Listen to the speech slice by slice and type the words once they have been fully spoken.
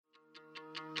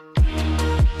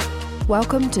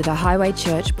Welcome to the Highway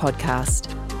Church podcast.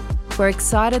 We're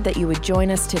excited that you would join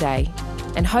us today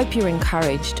and hope you're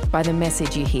encouraged by the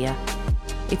message you hear.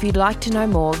 If you'd like to know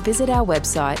more, visit our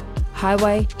website,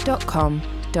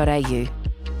 highway.com.au. Are you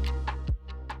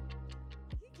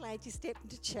glad you stepped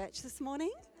into church this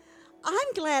morning?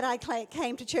 I'm glad I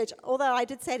came to church, although I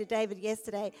did say to David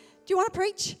yesterday, do you want to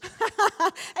preach?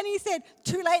 And he said,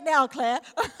 too late now, Claire.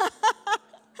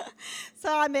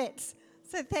 So I met.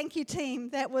 So thank you, team.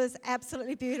 That was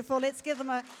absolutely beautiful. Let's give them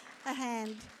a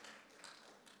hand.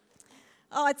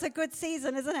 Oh, it's a good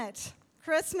season, isn't it?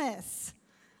 Christmas.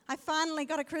 I finally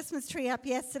got a Christmas tree up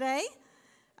yesterday.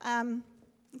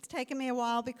 It's taken me a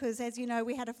while because, as you know,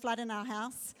 we had a flood in our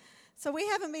house. So we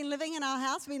haven't been living in our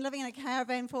house. We've been living in a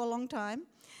caravan for a long time.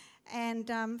 And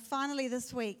finally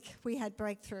this week, we had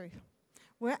breakthrough.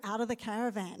 We're out of the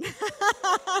caravan.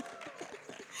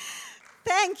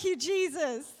 Thank you,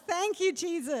 Jesus. Thank you,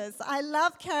 Jesus. I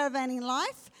love caravanning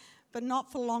life, but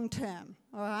not for long term,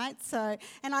 all right? So,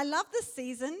 and I love this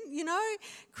season. You know,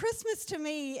 Christmas to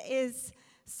me is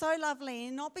so lovely,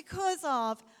 and not because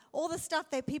of all the stuff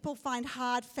that people find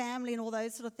hard, family and all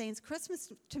those sort of things.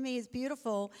 Christmas to me is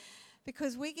beautiful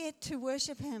because we get to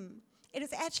worship Him. It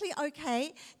is actually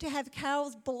okay to have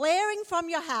carols blaring from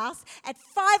your house at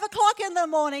 5 o'clock in the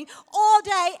morning, all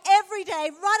day, every day,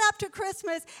 right up to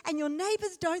Christmas, and your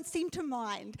neighbors don't seem to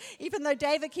mind, even though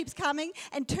David keeps coming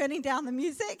and turning down the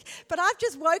music. But I've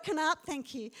just woken up,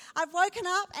 thank you. I've woken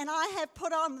up and I have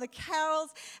put on the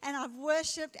carols and I've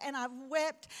worshipped and I've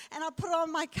wept and I've put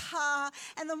on my car,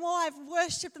 and the more I've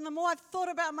worshipped and the more I've thought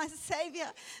about my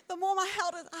Savior, the more my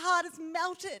heart is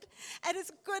melted at His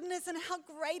goodness and how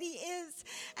great He is.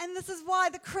 And this is why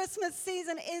the Christmas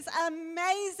season is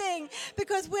amazing,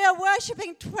 because we are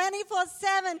worshiping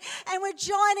 24/7 and we're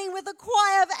joining with the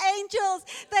choir of angels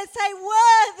that say,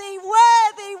 worthy,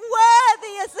 worthy,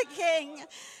 worthy is the King.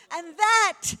 And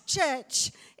that,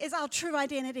 church, is our true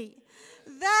identity.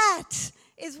 That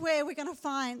is where we're going to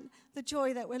find the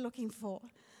joy that we're looking for.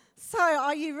 So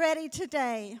are you ready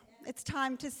today? It's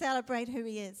time to celebrate who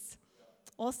He is.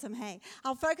 Awesome, hey.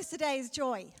 Our focus today is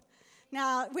joy.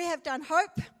 Now, we have done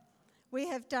hope, we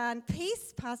have done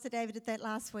peace. Pastor David did that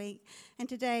last week, and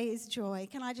today is joy.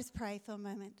 Can I just pray for a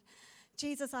moment?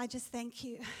 Jesus, I just thank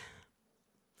You.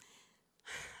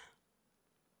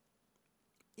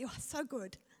 You are so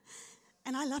good,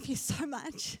 and I love You so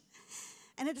much,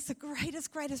 and it is the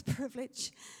greatest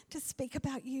privilege to speak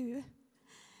about You.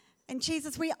 And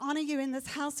Jesus, we honor You in this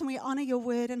house and we honor Your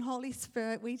word. And Holy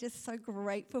Spirit, we're just so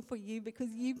grateful for You because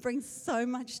You bring so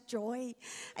much joy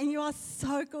and You are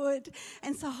so good.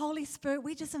 And so Holy Spirit,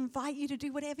 we just invite You to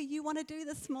do whatever You want to do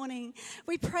this morning.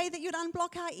 We pray that You'd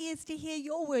unblock our ears to hear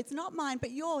Your words, not mine,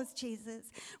 but Yours, Jesus.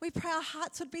 We pray our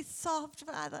hearts would be soft,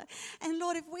 Father. And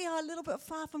Lord, if we are a little bit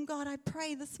far from God, I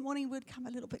pray this morning we'd come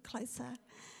a little bit closer.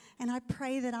 And I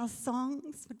pray that our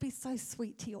songs would be so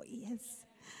sweet to Your ears.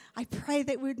 I pray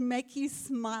that we'd make You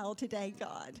smile today,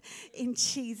 God. In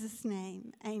Jesus'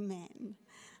 name, amen.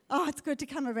 Oh, it's good to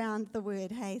come around the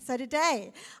word, hey. So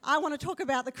today, I want to talk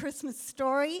about the Christmas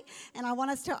story, and I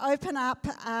want us to open up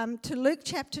to Luke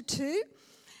chapter 2.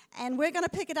 And we're going to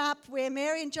pick it up where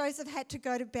Mary and Joseph had to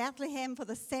go to Bethlehem for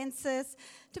the census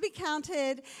to be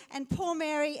counted, and poor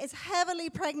Mary is heavily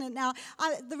pregnant. Now,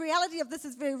 the reality of this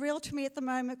is very real to me at the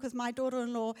moment because my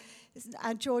daughter-in-law,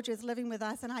 Georgia, is living with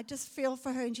us, and I just feel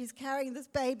for her, and she's carrying this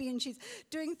baby, and she's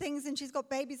doing things, and she's got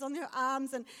babies on her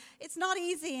arms, and it's not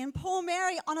easy. And poor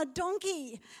Mary on a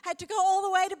donkey had to go all the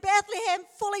way to Bethlehem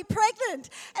fully pregnant,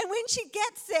 and when she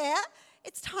gets there,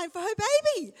 it's time for her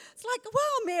baby. It's like,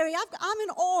 wow, Mary, I'm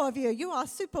in awe of You. You are a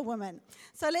superwoman.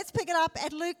 So let's pick it up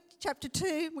at Luke chapter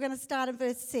 2. We're going to start in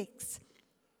verse 6.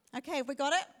 Okay, have we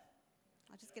got it?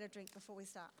 I'll just get a drink before we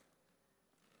start.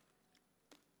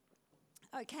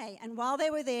 Okay, and while they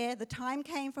were there, the time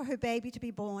came for her baby to be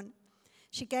born.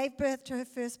 She gave birth to her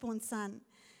firstborn son.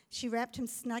 She wrapped him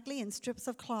snugly in strips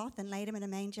of cloth and laid him in a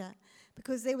manger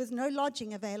because there was no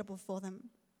lodging available for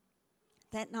them.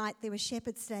 That night there were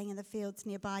shepherds staying in the fields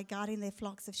nearby, guarding their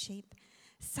flocks of sheep.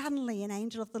 Suddenly an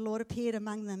angel of the Lord appeared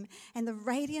among them, and the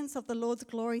radiance of the Lord's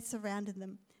glory surrounded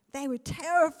them. They were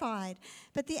terrified,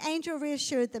 but the angel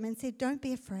reassured them and said, "Don't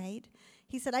be afraid."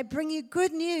 He said, "I bring you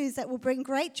good news that will bring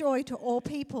great joy to all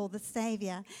people, the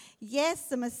Savior. Yes,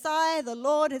 the Messiah, the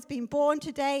Lord, has been born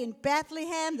today in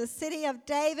Bethlehem, the city of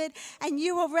David, and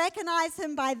you will recognize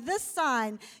Him by this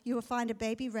sign. You will find a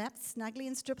baby wrapped snugly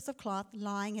in strips of cloth,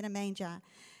 lying in a manger."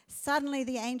 Suddenly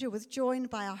the angel was joined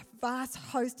by a vast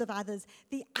host of others,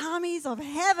 the armies of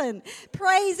heaven,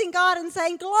 praising God and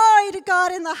saying, "Glory to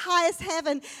God in the highest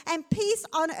heaven, and peace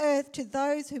on earth to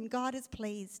those whom God is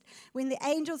pleased." When the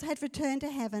angels had returned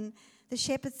to heaven, the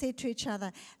shepherds said to each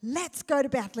other, "Let's go to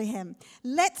Bethlehem.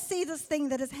 Let's see this thing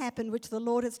that has happened, which the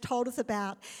Lord has told us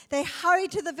about." They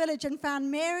hurried to the village and found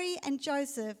Mary and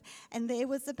Joseph, and there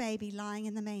was the baby lying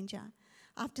in the manger.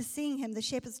 After seeing him, the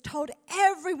shepherds told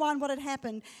everyone what had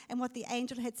happened and what the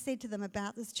angel had said to them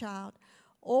about this child.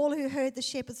 All who heard the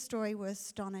shepherd's story were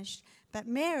astonished, but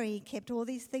Mary kept all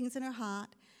these things in her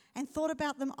heart and thought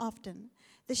about them often.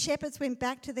 The shepherds went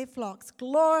back to their flocks,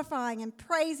 glorifying and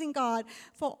praising God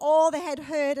for all they had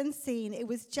heard and seen. It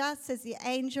was just as the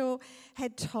angel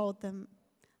had told them.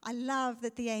 I love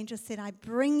that the angel said, "I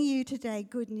bring you today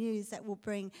good news that will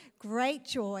bring great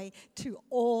joy to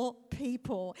all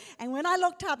people." And when I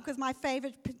looked up, because my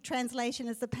favorite translation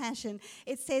is the Passion,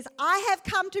 it says, "I have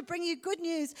come to bring you good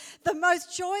news, the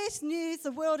most joyous news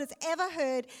the world has ever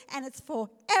heard, and it's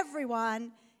for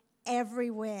everyone,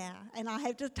 everywhere." And I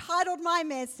have just titled my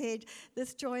message,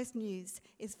 "This joyous news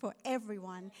is for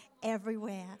everyone,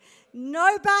 everywhere."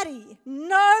 Nobody,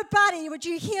 would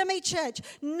you hear me, church?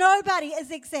 Nobody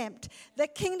is exempt. The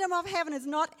kingdom of heaven is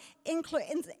not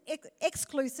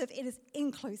exclusive, it is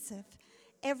inclusive.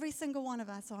 Every single one of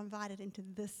us are invited into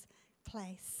this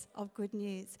place of good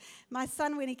news. My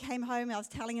son, when he came home, I was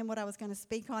telling him what I was going to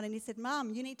speak on, and he said,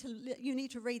 "Mum, you need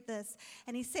to read this."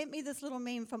 And he sent me this little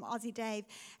meme from Aussie Dave.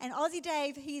 And Aussie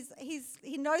Dave,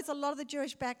 he knows a lot of the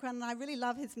Jewish background, and I really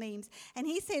love his memes. And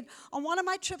he said, "On one of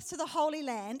my trips to the Holy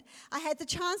Land, I had the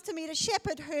chance to meet a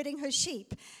shepherd herding her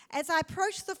sheep. As I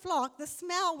approached the flock, the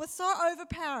smell was so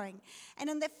overpowering. And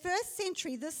in the first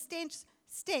century, this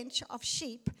stench of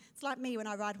sheep," it's like me when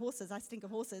I ride horses, I stink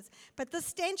of horses, but the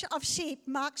stench of sheep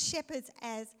marks shepherds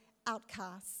as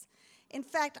outcasts. In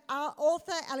fact, our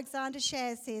author Alexander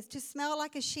Shares says, "To smell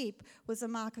like a sheep was a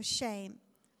mark of shame.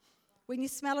 When you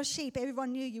smell a sheep,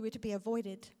 everyone knew you were to be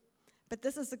avoided." But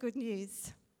this is the good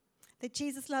news, that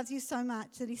Jesus loves you so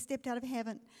much that he stepped out of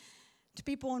heaven to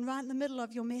be born right in the middle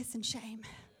of your mess and shame.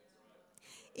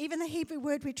 Even the Hebrew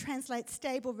word we translate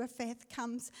stable, Rapheth,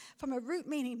 comes from a root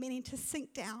meaning to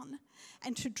sink down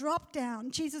and to drop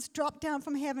down. Jesus dropped down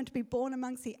from heaven to be born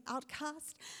amongst the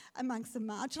outcast, amongst the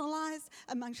marginalized,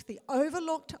 amongst the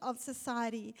overlooked of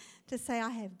society, to say, "I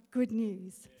have good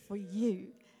news for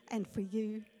you and for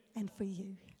you and for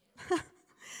you."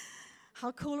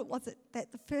 How cool was it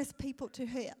that the first people to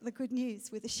hear the good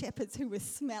news were the shepherds who were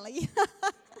smelly.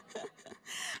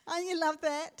 Don't you love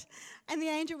that? And the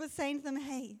angel was saying to them,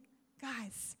 "Hey,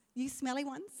 guys, you smelly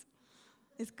ones,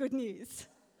 there's good news.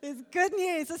 There's good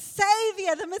news. The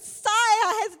Savior, the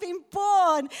Messiah has been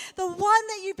born. The one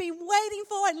that you've been waiting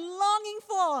for and longing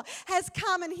for has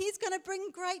come, and he's going to bring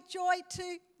great joy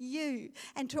to you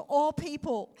and to all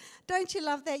people." Don't you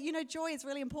love that? You know, joy is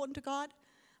really important to God.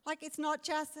 Like, it's not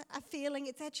just a feeling,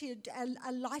 it's actually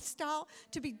a lifestyle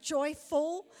to be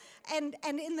joyful. And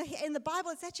in the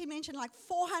Bible, it's actually mentioned like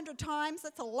 400 times.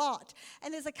 That's a lot.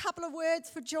 And there's a couple of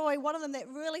words for joy, one of them that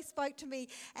really spoke to me,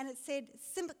 and it said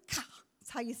simcha.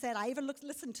 That's how you say it. I even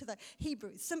listened to the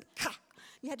Hebrew, simcha.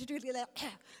 You had to do it like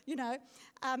that, you know.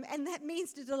 And that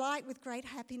means to delight with great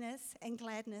happiness and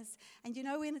gladness. And you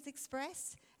know when it's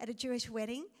expressed? At a Jewish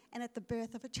wedding and at the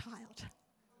birth of a child.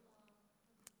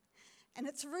 And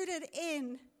it's rooted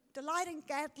in delight and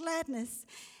gladness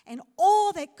and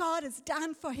all that God has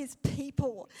done for his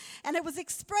people. And it was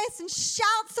expressed in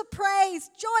shouts of praise,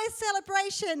 joyous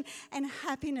celebration, and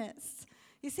happiness.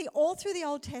 You see, all through the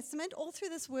Old Testament, all through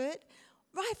this word,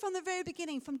 right from the very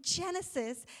beginning, from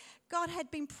Genesis, God had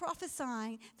been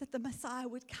prophesying that the Messiah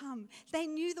would come. They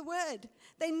knew the word.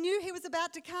 They knew he was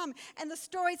about to come. And the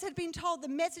stories had been told. The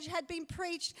message had been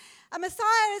preached. A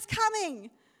Messiah is coming.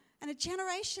 And a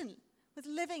generation was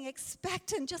living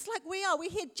expectant, just like we are. We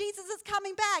hear Jesus is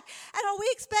coming back. And are we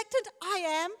expectant? I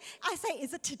am. I say,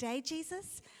 is it today,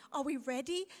 Jesus? Are we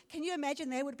ready? Can you imagine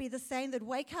they would be the same? They'd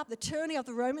wake up. The tyranny of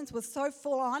the Romans was so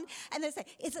full on. And they'd say,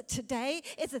 is it today?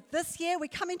 Is it this year? We're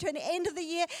coming to an end of the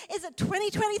year. Is it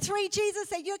 2023, Jesus,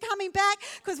 that you're coming back?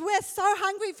 Because we're so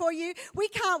hungry for you. We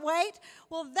can't wait.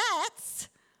 Well, that's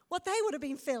what they would have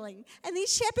been feeling. And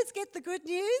these shepherds get the good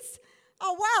news.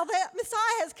 Oh, wow, the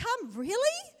Messiah has come.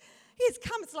 Really? He's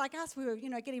come. It's like us. We were,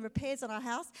 getting repairs on our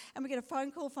house, and we get a phone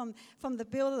call from the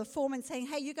builder, the foreman, saying,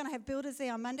 "Hey, you're going to have builders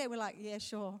there on Monday." We're like, "Yeah,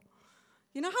 sure."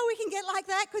 You know how we can get like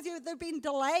that? Because there's been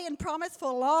delay and promise for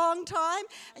a long time,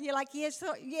 and you're like,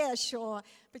 "Yeah, sure."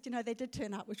 But they did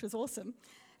turn up, which was awesome.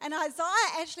 And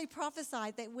Isaiah actually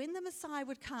prophesied that when the Messiah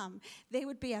would come, there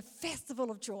would be a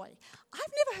festival of joy. I've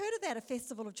never heard of that, a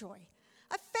festival of joy.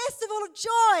 A festival of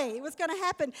joy was going to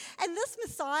happen. And this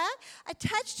Messiah,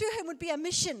 attached to him would be a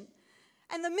mission.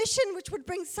 And the mission which would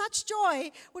bring such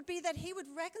joy would be that he would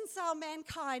reconcile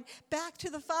mankind back to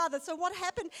the Father. So what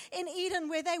happened in Eden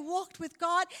where they walked with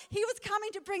God, he was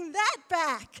coming to bring that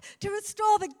back, to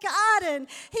restore the garden.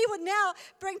 He would now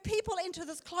bring people into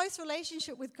this close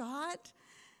relationship with God.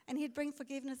 And he'd bring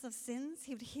forgiveness of sins.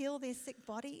 He would heal their sick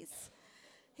bodies.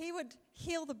 He would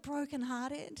heal the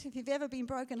brokenhearted. If you've ever been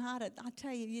brokenhearted, I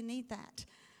tell you, you need that.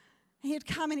 He'd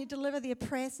come and he'd deliver the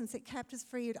oppressed and set captives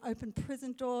free. He'd open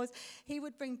prison doors. He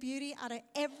would bring beauty out of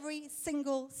every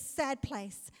single sad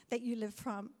place that you live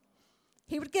from.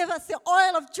 He would give us the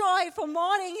oil of joy for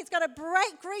mourning. He's going to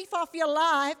break grief off your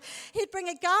life. He'd bring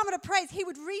a garment of praise. He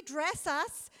would redress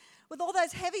us with all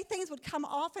those heavy things would come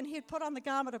off, and he'd put on the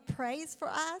garment of praise for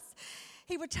us.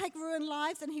 He would take ruined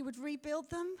lives and he would rebuild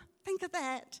them. Think of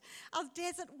that. Our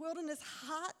desert wilderness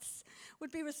hearts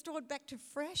would be restored back to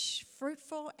fresh,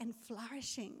 fruitful, and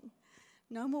flourishing.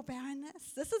 No more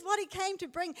barrenness. This is what he came to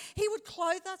bring. He would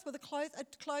clothe us with a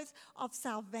clothes of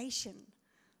salvation.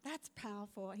 That's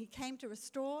powerful. He came to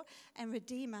restore and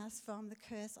redeem us from the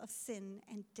curse of sin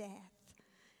and death.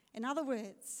 In other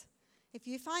words, if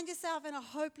you find yourself in a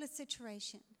hopeless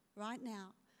situation right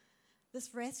now,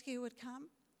 this rescue would come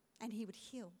and he would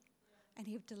heal and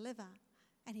he would deliver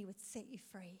and he would set you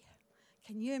free.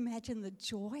 Can you imagine the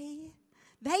joy?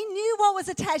 They knew what was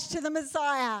attached to the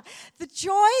Messiah. The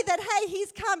joy that, hey,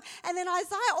 he's come. And then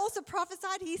Isaiah also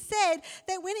prophesied, he said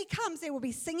that when he comes, there will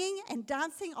be singing and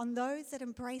dancing on those that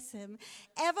embrace him.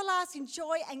 Everlasting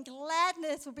joy and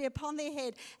gladness will be upon their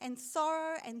head, and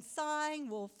sorrow and sighing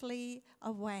will flee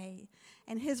away.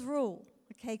 And his rule,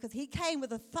 okay, because he came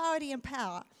with authority and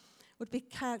power, would be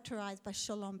characterized by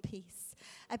shalom peace.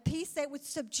 A peace that would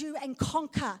subdue and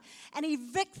conquer and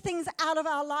evict things out of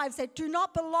our lives that do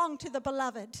not belong to the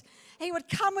beloved. He would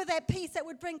come with that peace that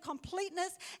would bring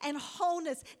completeness and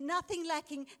wholeness, nothing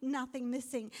lacking, nothing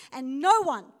missing. And no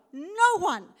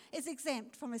one is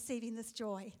exempt from receiving this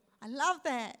joy. I love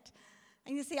that.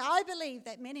 And you see, I believe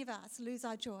that many of us lose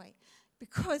our joy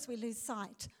because we lose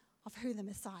sight of who the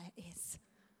Messiah is.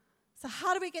 So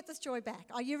how do we get this joy back?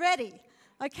 Are you ready?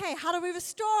 Okay, how do we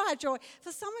restore our joy?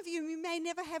 For some of you, you may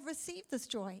never have received this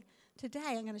joy. Today,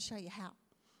 I'm going to show you how.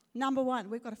 Number one,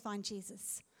 we've got to find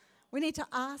Jesus. We need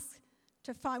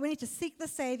to seek the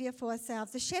Savior for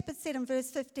ourselves. The shepherd said in verse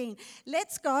 15,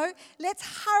 let's go, let's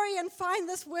hurry and find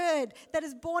this word that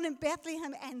is born in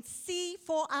Bethlehem and see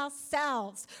for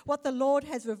ourselves what the Lord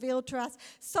has revealed to us.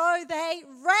 So they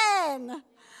ran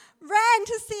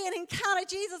to see and encounter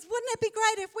Jesus. Wouldn't it be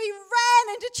great if we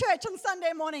ran into church on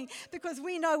Sunday morning? Because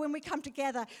we know when we come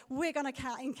together, we're going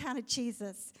to encounter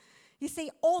Jesus. You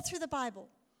see, all through the Bible,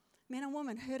 men and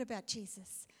women heard about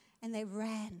Jesus and they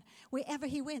ran. Wherever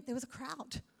he went, there was a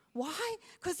crowd. Why?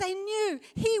 Because they knew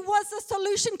he was the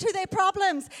solution to their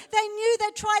problems. They knew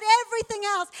they tried everything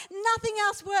else. Nothing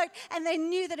else worked. And they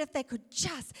knew that if they could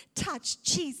just touch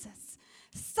Jesus,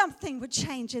 something would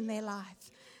change in their life.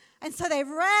 And so they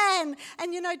ran.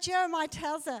 And you know, Jeremiah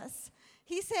tells us,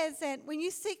 he says that when you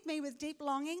seek me with deep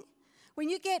longing, when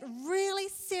you get really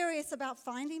serious about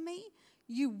finding me,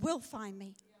 you will find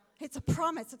me. It's a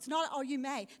promise. It's not, oh, you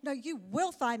may. No, you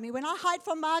will find me. When I hide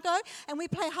from Margot and we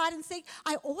play hide and seek,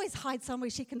 I always hide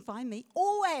somewhere she can find me.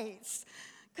 Always.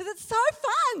 Because it's so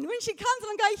fun when she comes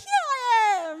and I go, here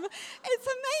I am. It's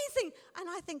amazing. And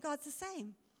I think God's the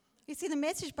same. You see, the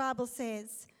Message Bible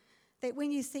says that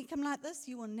when you seek him like this,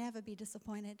 you will never be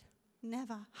disappointed.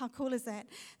 Never. How cool is that?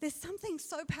 There's something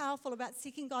so powerful about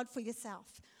seeking God for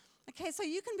yourself. Okay, so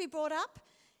you can be brought up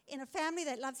in a family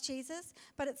that loves Jesus,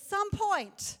 but at some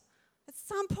point,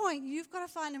 you've got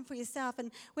to find him for yourself.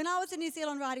 And when I was in New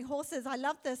Zealand riding horses, I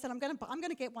loved this, and I'm going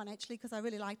to get one actually because I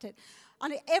really liked it.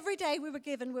 Every day we were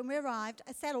given, when we arrived,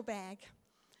 a saddlebag.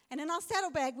 And in our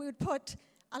saddlebag, we would put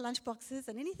our lunch boxes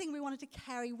and anything we wanted to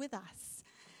carry with us.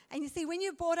 And you see, when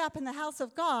you're brought up in the house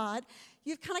of God,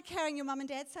 you're kind of carrying your mum and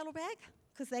dad's saddlebag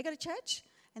because they go to church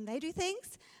and they do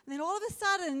things. And then all of a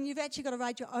sudden, you've actually got to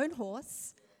ride your own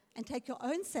horse and take your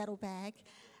own saddlebag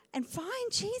and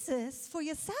find Jesus for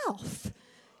yourself.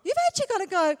 You've actually got to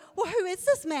go, well, who is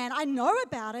this man? I know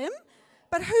about him,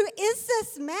 but who is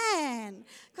this man?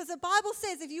 Because the Bible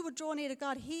says if you would draw near to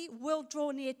God, he will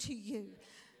draw near to you.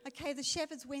 Okay, the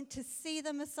shepherds went to see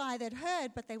the Messiah. They'd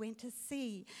heard, but they went to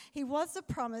see. He was the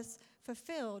promise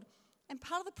fulfilled. And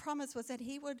part of the promise was that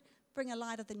he would bring a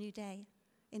light of the new day.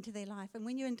 into their life. And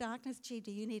when you're in darkness,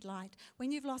 do you need light?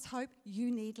 When you've lost hope,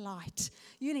 you need light.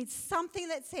 You need something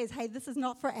that says, hey, this is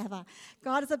not forever.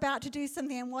 God is about to do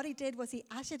something. And what he did was he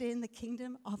ushered in the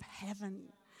kingdom of heaven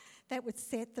that would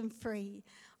set them free.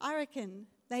 I reckon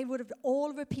they would have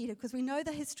all repeated, because we know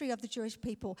the history of the Jewish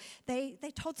people. They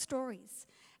told stories,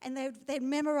 and they'd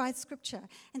memorized scripture.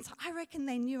 And so I reckon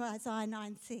they knew Isaiah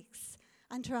 9:6.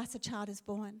 Unto us a child is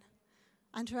born.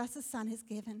 Unto us a son is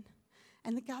given.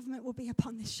 And the government will be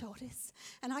upon their shoulders.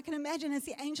 And I can imagine as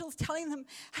the angels telling them,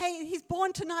 hey, he's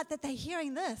born tonight, that they're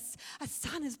hearing this. A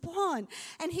son is born.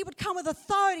 And he would come with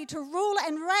authority to rule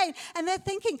and reign. And they're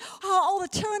thinking, oh, all the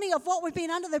tyranny of what we've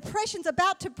been under, the oppression's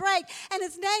about to break. And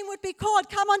his name would be called,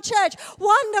 come on church,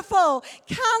 Wonderful,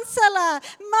 Counselor,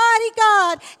 Mighty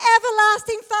God,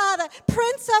 Everlasting Father,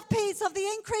 Prince of Peace. Of the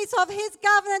increase of his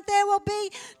government, there will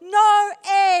be no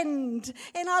end.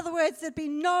 In other words, there'd be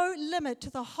no limit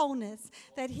to the wholeness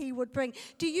that he would bring.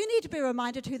 Do you need to be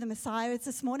reminded who the Messiah is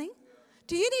this morning?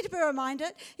 Do you need to be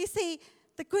reminded? You see,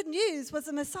 the good news was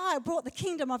the Messiah brought the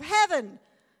kingdom of heaven.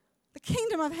 The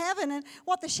kingdom of heaven. And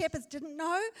what the shepherds didn't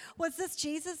know was this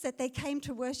Jesus that they came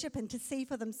to worship and to see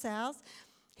for themselves.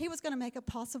 He was going to make it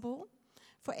possible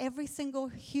for every single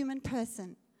human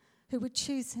person who would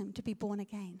choose him to be born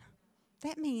again.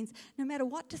 That means no matter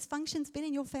what dysfunction's been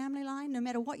in your family line, no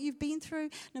matter what you've been through,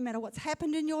 no matter what's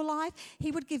happened in your life,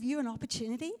 he would give you an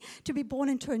opportunity to be born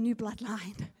into a new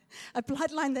bloodline. A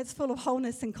bloodline that's full of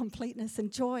wholeness and completeness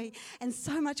and joy and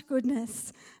so much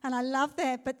goodness. And I love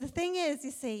that. But the thing is, you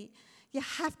see, you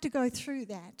have to go through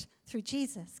that, through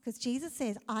Jesus. Because Jesus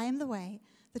says, I am the way,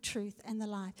 the truth, and the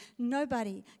life.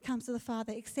 Nobody comes to the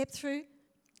Father except through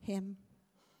him.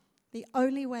 The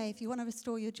only way, if you want to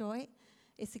restore your joy,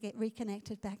 is to get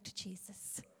reconnected back to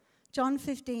Jesus. John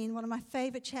 15, one of my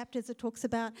favorite chapters, it talks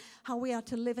about how we are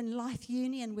to live in life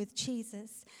union with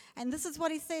Jesus. And this is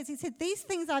what he says. He said, these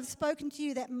things I've spoken to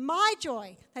you, that my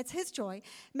joy, that's his joy,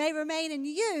 may remain in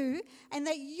you, and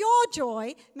that your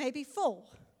joy may be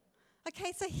full.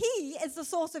 Okay, so he is the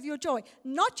source of your joy,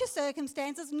 not your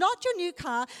circumstances, not your new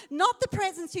car, not the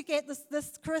presents you get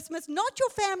this Christmas, not your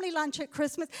family lunch at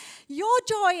Christmas. Your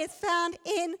joy is found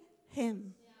in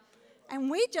him. And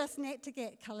we just need to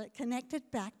get connected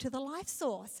back to the life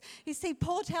source. You see,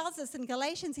 Paul tells us in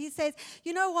Galatians, he says,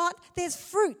 you know what? There's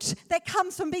fruit that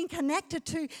comes from being connected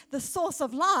to the source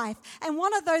of life. And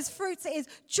one of those fruits is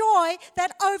joy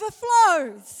that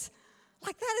overflows.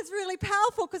 Like, that is really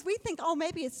powerful, because we think, oh,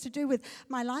 maybe it's to do with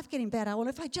my life getting better. Well,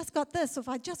 if I just got this, or if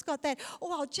I just got that,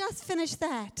 or I'll just finish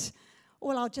that,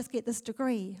 or I'll just get this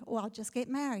degree, or I'll just get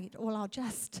married, or I'll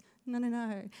just...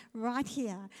 No. Right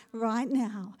here, right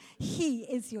now. He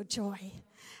is your joy.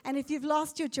 And if you've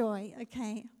lost your joy,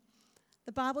 okay,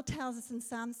 the Bible tells us in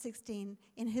Psalm 16,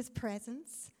 in his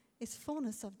presence is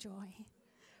fullness of joy.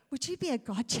 Would you be a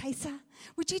God chaser?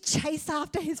 Would you chase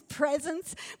after his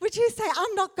presence? Would you say,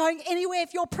 I'm not going anywhere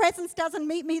if your presence doesn't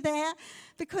meet me there?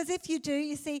 Because if you do,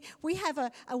 you see, we have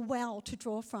a well to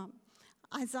draw from.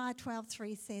 Isaiah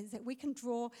 12:3 says that we can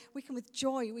with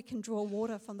joy, we can draw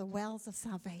water from the wells of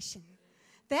salvation.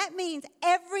 That means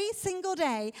every single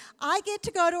day I get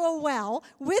to go to a well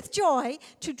with joy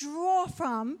to draw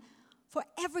from for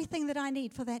everything that I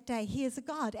need for that day. He is a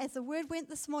God, as the word went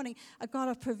this morning, a God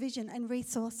of provision and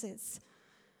resources.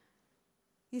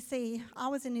 You see, I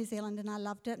was in New Zealand and I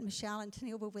loved it. Michelle and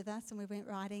Tennille were with us and we went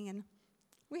riding and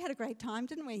we had a great time,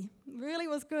 didn't we? It really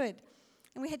was good.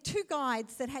 And we had two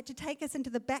guides that had to take us into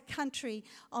the back country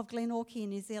of Glenorchy in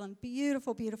New Zealand.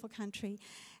 Beautiful, beautiful country.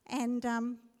 And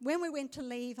when we went to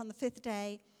leave on the fifth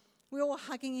day, we were all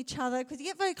hugging each other, because you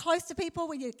get very close to people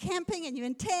when you're camping and you're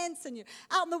in tents and you're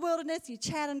out in the wilderness, you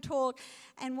chat and talk.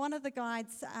 And one of the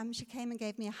guides, she came and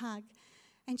gave me a hug.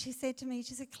 And she said to me,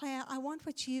 she said, Claire, I want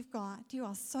what you've got. You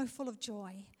are so full of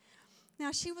joy.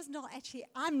 Now, she was not actually,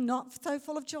 I'm not so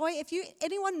full of joy. If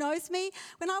anyone knows me,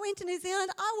 when I went to New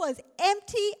Zealand, I was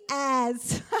empty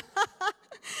as.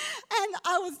 And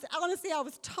I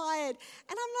was tired.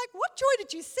 And I'm like, what joy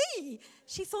did you see?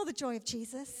 She saw the joy of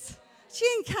Jesus. She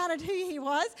encountered who he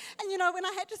was. And, when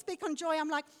I had to speak on joy, I'm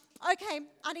like, okay,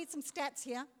 I need some stats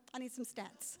here. I need some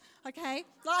stats, okay?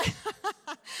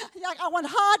 Like I want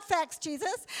hard facts,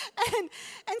 Jesus. And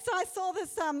so I saw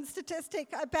this statistic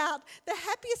about the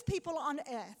happiest people on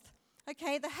earth,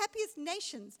 okay? The happiest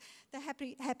nations, the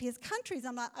happiest countries.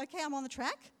 I'm like, okay, I'm on the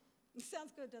track. It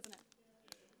sounds good, doesn't it?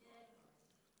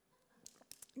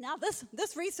 Now,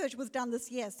 this research was done this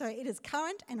year, so it is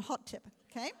current and hot tip,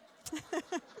 okay?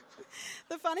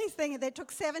 The funniest thing is they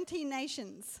took 17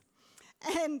 nations,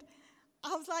 and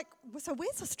I was like, so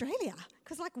where's Australia?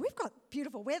 Because, like, we've got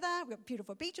beautiful weather, we've got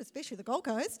beautiful beaches, especially the Gold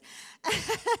Coast. Do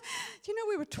you know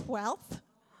we were 12th?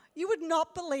 You would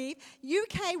not believe.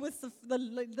 UK was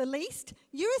the least.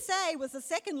 USA was the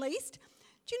second least.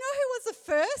 Do you know who was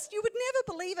the first? You would never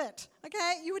believe it,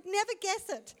 okay? You would never guess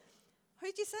it.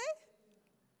 Who'd you say?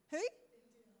 Who?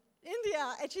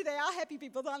 India. Actually, they are happy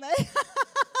people, aren't they?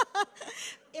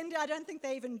 India, I don't think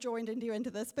they even joined India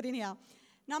into this, but anyhow.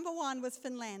 Number 1 was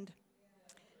Finland.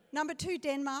 Number 2,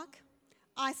 Denmark,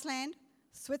 Iceland,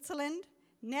 Switzerland,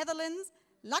 Netherlands,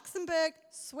 Luxembourg,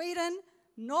 Sweden,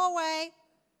 Norway,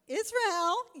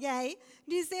 Israel, yay,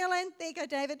 New Zealand, there you go,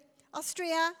 David,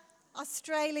 Austria,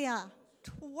 Australia,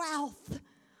 12th.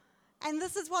 And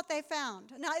this is what they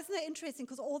found. Now, isn't it interesting,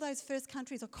 because all those first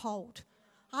countries are cold.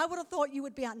 I would have thought you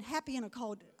would be unhappy in a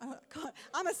cold.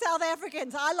 I'm a South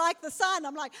African, so I like the sun.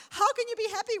 I'm like, how can you be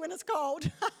happy when it's cold?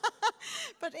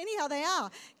 But anyhow, they are.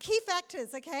 Key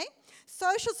factors, okay?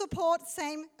 Social support,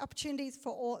 same opportunities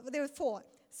for all. There were 4.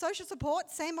 Social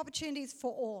support, same opportunities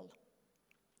for all.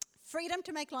 Freedom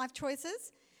to make life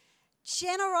choices,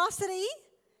 generosity,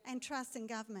 and trust in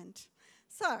government.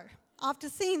 So, after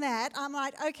seeing that, I'm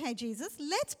like, okay, Jesus,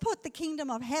 let's put the kingdom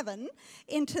of heaven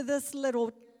into this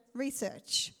little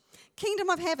research. Kingdom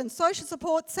of heaven, social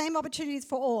support, same opportunities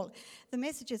for all. The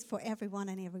message is for everyone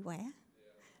and everywhere.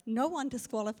 No one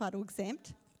disqualified or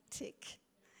exempt. Tick.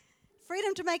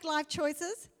 Freedom to make life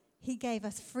choices. He gave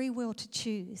us free will to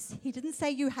choose. He didn't say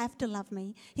you have to love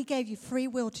me. He gave you free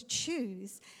will to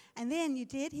choose. And then you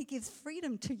did. He gives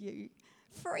freedom to you.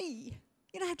 Free.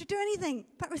 You don't have to do anything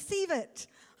but receive it.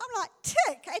 I'm like,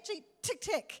 tick. Actually, tick,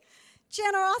 tick.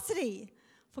 Generosity.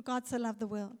 For God so loved the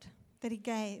world that he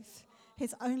gave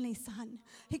his only son.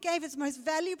 He gave his most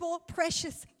valuable,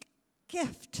 precious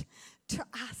gift to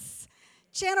us.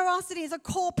 Generosity is a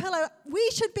core pillar. We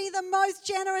should be the most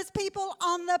generous people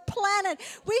on the planet.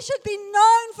 We should be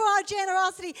known for our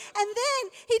generosity. And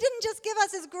then he didn't just give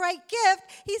us his great gift.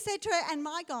 He said to her, and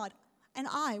my God, and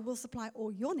I will supply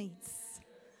all your needs.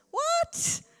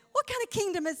 What? What kind of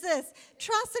kingdom is this?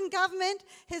 Trust in government.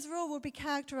 His rule will be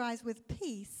characterized with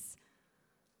peace,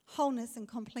 wholeness, and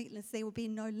completeness. There will be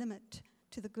no limit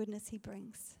to the goodness he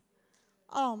brings.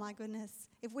 Oh my goodness.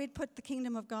 If we'd put the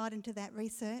kingdom of God into that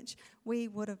research, we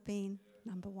would have been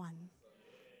number 1.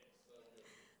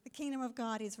 The kingdom of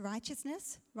God is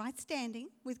righteousness, right standing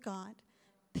with God,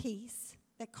 peace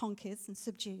that conquers and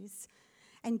subdues,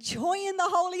 and joy in the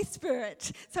Holy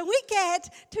Spirit. So we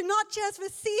get to not just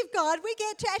receive God, we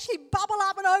get to actually bubble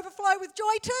up and overflow with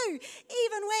joy too.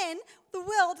 Even when the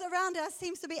world around us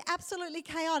seems to be absolutely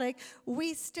chaotic,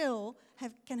 we still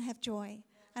can have joy.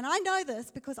 And I know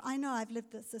this because I know I've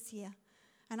lived this year.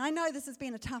 And I know this has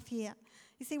been a tough year.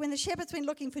 You see, when the shepherds went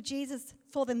looking for Jesus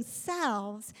for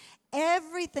themselves,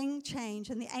 everything changed.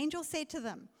 And the angel said to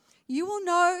them, you will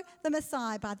know the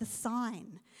Messiah by the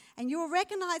sign. And you will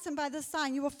recognize him by the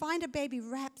sign. You will find a baby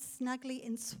wrapped snugly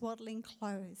in swaddling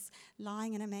clothes,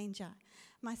 lying in a manger.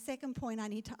 My second point I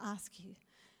need to ask you,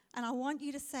 and I want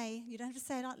you to say, you don't have to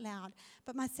say it out loud,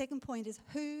 but my second point is,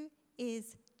 who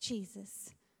is Jesus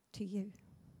to you?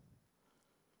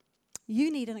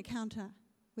 You need an encounter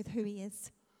with who he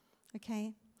is,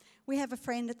 okay? We have a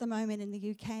friend at the moment in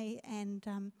the UK,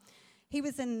 and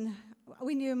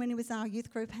we knew him when he was in our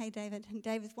youth group. Hey, David. And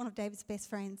David's one of David's best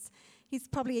friends. He's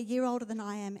probably a year older than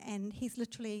I am, and he's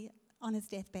literally on his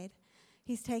deathbed.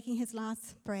 He's taking his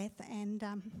last breath, and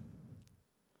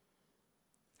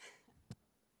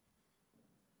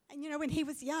you know, when he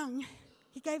was young,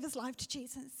 he gave his life to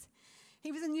Jesus.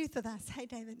 He was in youth with us. Hey,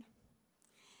 David.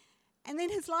 And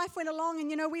then his life went along, and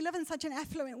you know, we live in such an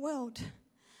affluent world.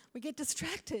 We get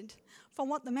distracted from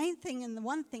what the main thing and the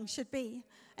one thing should be,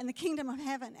 and the kingdom of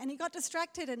heaven. And he got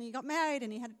distracted, and he got married,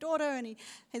 and he had a daughter, and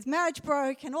his marriage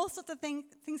broke, and all sorts of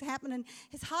things happened. And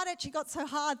his heart actually got so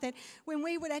hard that when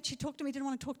we would actually talk to him, he didn't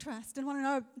want to talk to us, didn't want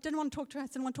to talk to us,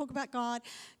 didn't want to talk about God,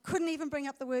 couldn't even bring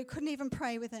up the word, couldn't even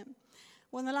pray with him.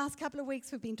 Well, in the last couple of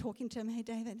weeks, we've been talking to him, hey,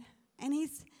 David, and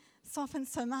he's softened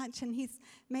so much, and he's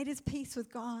made his peace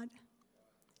with God.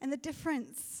 And the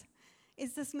difference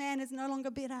is this man is no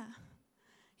longer bitter.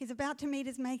 He's about to meet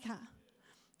his maker.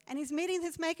 And he's meeting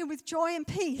his maker with joy and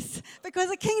peace, because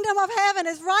the kingdom of heaven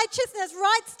is righteousness,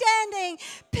 right standing,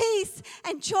 peace,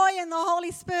 and joy in the Holy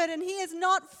Spirit. And he is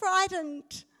not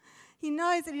frightened. He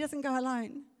knows that he doesn't go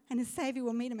alone, and his Savior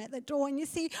will meet him at the door. And you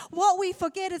see, what we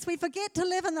forget is we forget to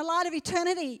live in the light of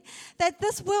eternity, that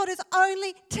this world is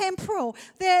only temporal.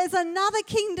 There is another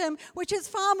kingdom which is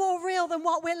far more real than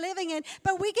what we're living in,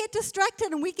 but we get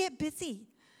distracted and we get busy.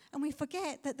 And we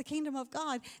forget that the kingdom of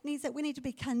God needs that we need to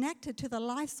be connected to the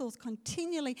life source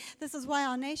continually. This is why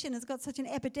our nation has got such an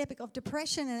epidemic of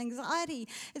depression and anxiety.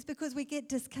 It's because we get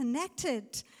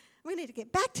disconnected. We need to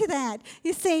get back to that.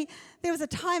 You see, there was a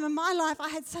time in my life I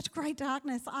had such great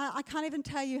darkness. I can't even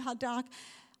tell you how dark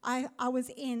I was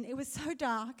in. It was so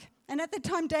dark. And at the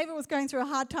time, David was going through a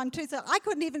hard time too, so I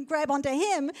couldn't even grab onto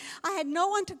him. I had no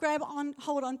one to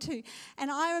hold on to.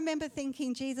 And I remember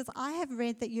thinking, Jesus, I have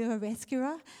read that you're a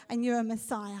rescuer and you're a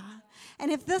Messiah. And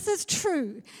if this is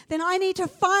true, then I need to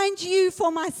find you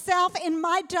for myself in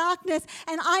my darkness,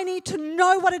 and I need to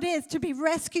know what it is to be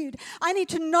rescued. I need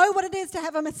to know what it is to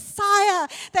have a Messiah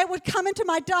that would come into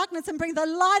my darkness and bring the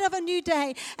light of a new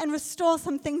day and restore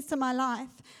some things to my life.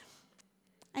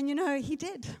 And you know, he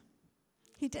did.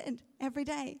 He did every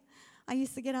day. I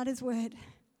used to get out his word.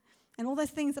 And all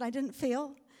those things that I didn't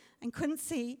feel and couldn't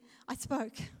see, I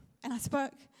spoke. And I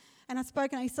spoke. And I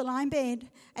spoke. And I used to lie in bed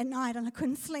at night and I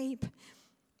couldn't sleep.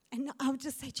 And I would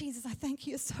just say, Jesus, I thank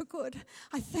you. You're so good.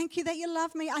 I thank you that you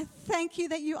love me. I thank you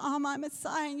that you are my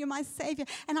Messiah and you're my Savior.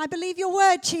 And I believe your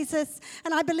word, Jesus.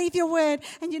 And I believe your word.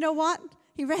 And you know what?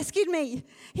 He rescued me.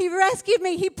 He rescued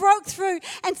me. He broke through.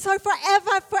 And so forever,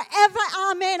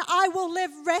 amen, I will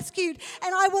live rescued.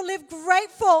 And I will live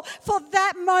grateful for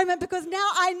that moment because now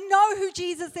I know who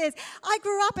Jesus is. I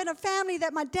grew up in a family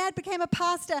that my dad became a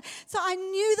pastor. So I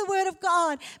knew the word of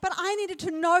God. But I needed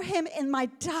to know him in my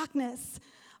darkness.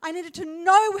 I needed to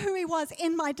know who he was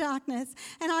in my darkness.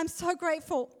 And I'm so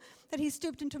grateful that he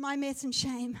stooped into my mess and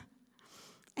shame.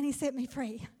 And he set me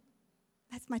free.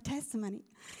 That's my testimony.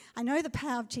 I know the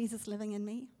power of Jesus living in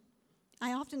me.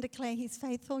 I often declare he's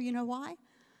faithful. You know why?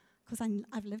 Because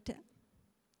I've lived it.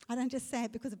 I don't just say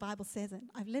it because the Bible says it.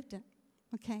 I've lived it,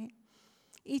 okay?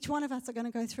 Each one of us are going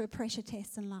to go through a pressure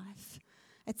test in life.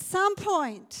 At some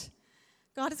point,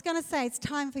 God is going to say it's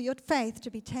time for your faith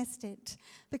to be tested.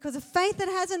 Because a faith that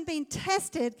hasn't been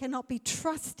tested cannot be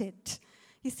trusted.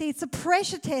 You see, it's a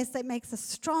pressure test that makes us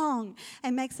strong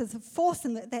and makes us a force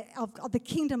of the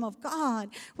kingdom of God,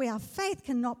 where our faith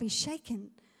cannot be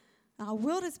shaken. Our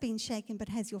world has been shaken, but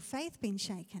has your faith been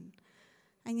shaken?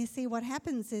 And you see, what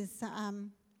happens is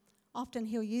often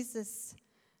he'll use this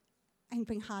and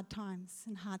bring hard times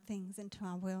and hard things into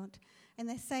our world. And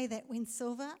they say that when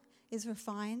silver is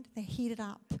refined, they heat it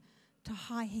up to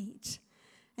high heat.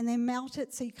 And they melt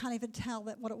it so you can't even tell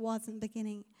that what it was in the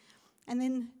beginning. And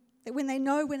then that when they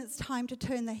know when it's time to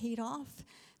turn the heat off,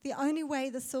 the only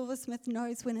way the silversmith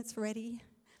knows when it's ready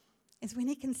is when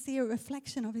he can see a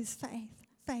reflection of his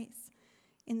face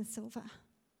in the silver.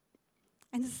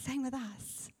 And it's the same with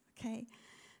us, okay?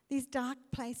 These dark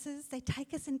places, they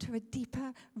take us into a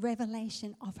deeper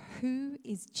revelation of who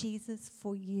is Jesus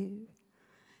for you.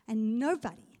 And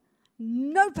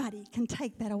nobody can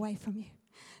take that away from you.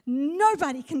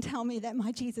 Nobody can tell me that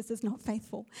my Jesus is not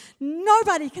faithful.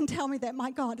 Nobody can tell me that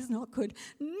my God is not good.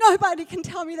 Nobody can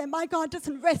tell me that my God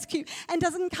doesn't rescue and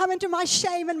doesn't come into my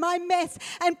shame and my mess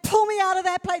and pull me out of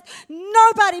that place.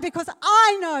 Nobody, because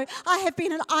I know I have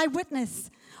been an eyewitness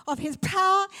of his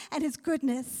power and his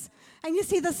goodness. And you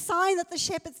see, the sign that the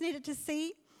shepherds needed to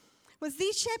see was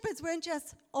these shepherds weren't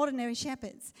just ordinary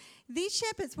shepherds. These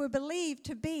shepherds were believed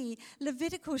to be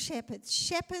Levitical shepherds,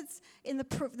 shepherds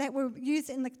that were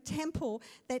used in the temple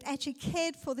that actually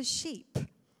cared for the sheep.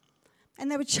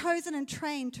 And they were chosen and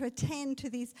trained to attend to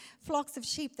these flocks of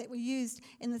sheep that were used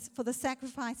for the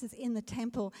sacrifices in the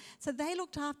temple. So they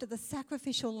looked after the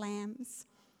sacrificial lambs.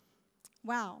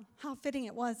 Wow, how fitting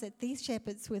it was that these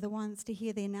shepherds were the ones to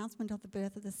hear the announcement of the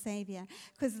birth of the Savior,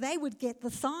 because they would get the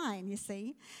sign, you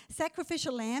see.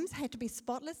 Sacrificial lambs had to be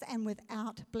spotless and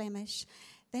without blemish.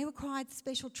 They required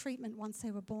special treatment once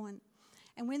they were born.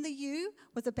 And when the ewe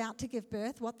was about to give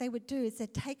birth, what they would do is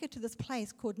they'd take her to this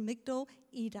place called Migdal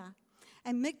Eder.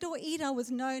 And Migdal Eder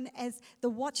was known as the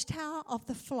watchtower of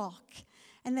the flock.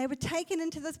 And they were taken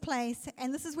into this place,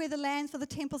 and this is where the lambs for the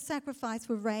temple sacrifice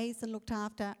were raised and looked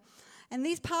after. And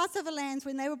these Passover lambs,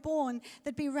 when they were born,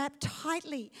 they'd be wrapped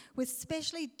tightly with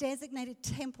specially designated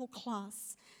temple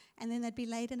cloths. And then they'd be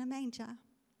laid in a manger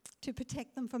to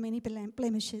protect them from any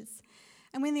blemishes.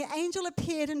 And when the angel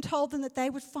appeared and told them that they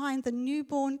would find the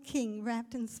newborn king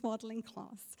wrapped in swaddling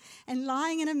cloths and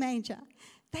lying in a manger,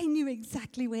 they knew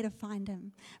exactly where to find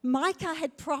him. Micah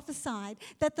had prophesied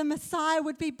that the Messiah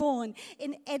would be born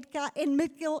in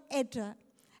Migdal Eder.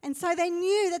 And so they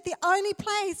knew that the only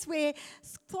place where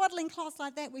swaddling cloths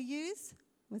like that were used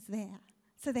was there.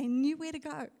 So they knew where to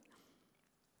go.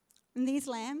 And these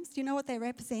lambs, do you know what they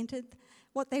represented?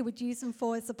 What they would use them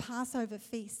for is the Passover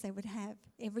feast they would have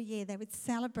every year. They would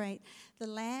celebrate the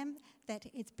lamb that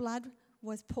its blood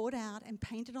was poured out and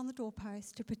painted on the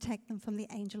doorpost to protect them from the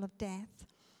angel of death.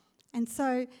 And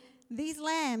so these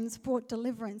lambs brought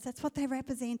deliverance. That's what they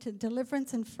represented,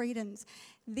 deliverance and freedoms.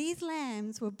 These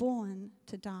lambs were born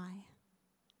to die.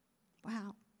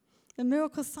 Wow. The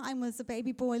miracle sign was a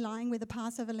baby boy lying where the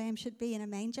Passover lamb should be in a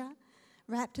manger,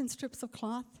 wrapped in strips of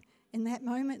cloth. In that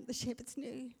moment, the shepherds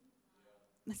knew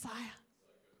Messiah.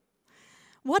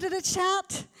 What did it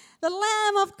shout? The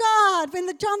Lamb of God. When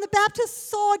John the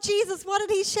Baptist saw Jesus, what did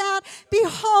he shout?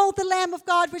 Behold the Lamb of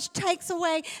God, which takes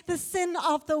away the sin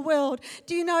of the world.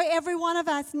 Do you know every one of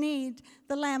us need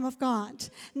the Lamb of God?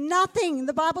 Nothing.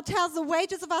 The Bible tells the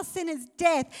wages of our sin is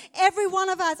death. Every one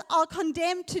of us are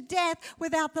condemned to death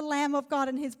without the Lamb of God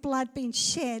and his blood being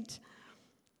shed.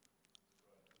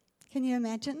 Can you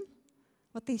imagine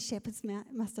what these shepherds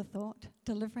must have thought?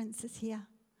 Deliverance is here.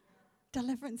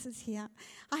 Deliverance is here.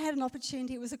 I had an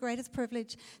opportunity. It was the greatest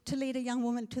privilege to lead a young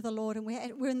woman to the Lord. And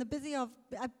we're in the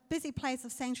busy place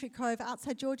of Sanctuary Cove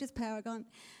outside George's Paragon.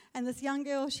 And this young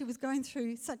girl, she was going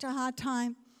through such a hard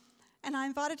time. And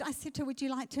I said to her, would you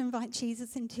like to invite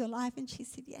Jesus into your life? And she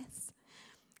said yes.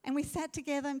 And we sat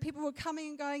together and people were coming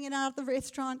and going in and out of the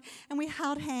restaurant. And we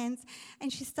held hands.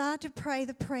 And she started to pray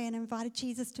the prayer and invited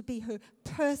Jesus to be her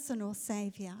personal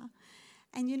Savior.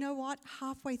 And you know what?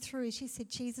 Halfway through, she said,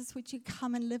 Jesus, would you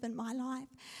come and live in my life?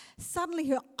 Suddenly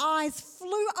her eyes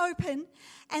flew open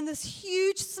and this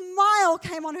huge smile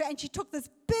came on her and she took this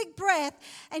big breath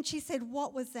and she said,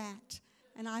 what was that?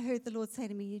 And I heard the Lord say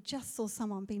to me, you just saw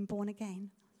someone being born again.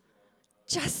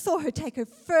 Just saw her take her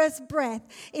first breath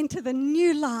into the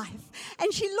new life.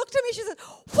 And she looked at me, she said,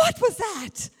 what was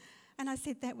that? And I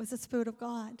said, that was the Spirit of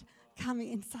God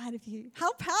coming inside of you.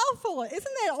 How powerful. Isn't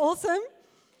that awesome?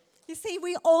 You see,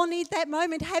 we all need that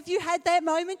moment. Have you had that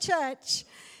moment, church?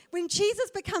 When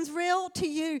Jesus becomes real to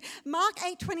you. Mark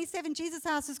 8:27, Jesus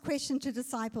asked this question to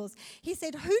disciples. He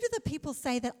said, who do the people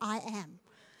say that I am?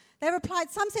 They replied,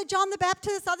 some said John the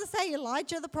Baptist, others say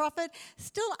Elijah the prophet,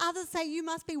 still others say you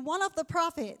must be one of the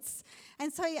prophets.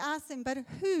 And so he asked them, but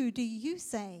who do you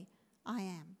say I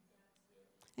am?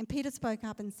 And Peter spoke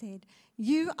up and said,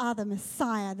 you are the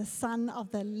Messiah, the Son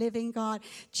of the living God.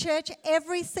 Church,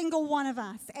 every single one of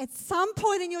us, at some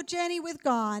point in your journey with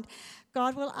God,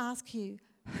 God will ask you,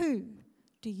 who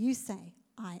do you say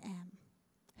I am?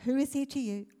 Who is he to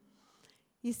you?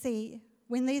 You see,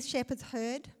 when these shepherds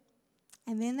heard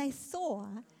and then they saw,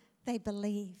 they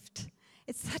believed.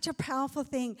 It's such a powerful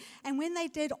thing. And when they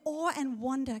did, awe and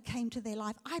wonder came to their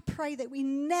life. I pray that we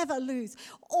never lose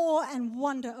awe and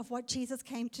wonder of what Jesus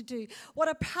came to do. What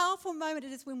a powerful moment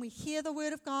it is when we hear the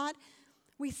word of God,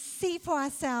 we see for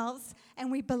ourselves,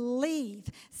 and we believe.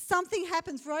 Something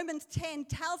happens. Romans 10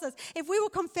 tells us if we will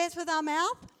confess with our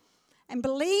mouth and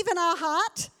believe in our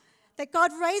heart that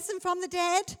God raised him from the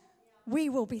dead, we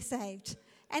will be saved.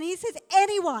 And he says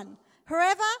anyone,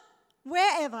 whoever,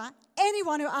 wherever,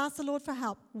 anyone who asks the Lord for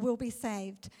help will be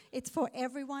saved. It's for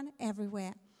everyone,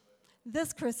 everywhere.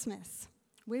 This Christmas,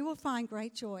 we will find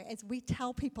great joy as we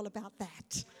tell people about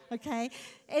that, okay?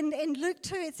 In Luke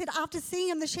 2, it said, after seeing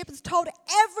him, the shepherds told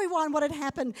everyone what had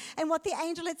happened and what the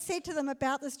angel had said to them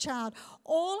about this child.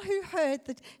 All who heard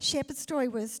the shepherd's story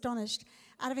were astonished.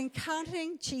 Out of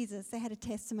encountering Jesus, they had a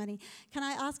testimony. Can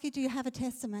I ask you, do you have a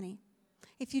testimony?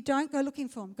 If you don't, go looking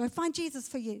for him. Go find Jesus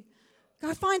for you.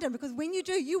 Go find him, because when you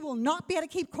do, you will not be able to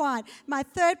keep quiet. My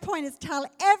third point is tell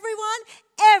everyone,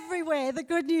 everywhere, the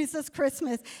good news this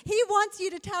Christmas. He wants you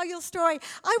to tell your story.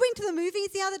 I went to the movies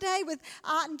the other day with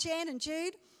Art and Jen and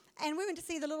Jude, and we went to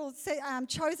see the little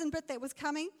Chosen bit that was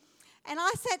coming. And I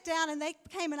sat down, and they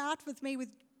came and Art with me with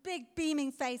big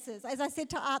beaming faces. As I said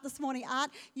to Art this morning,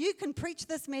 Art, you can preach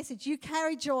this message. You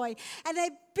carry joy. And they're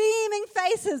beaming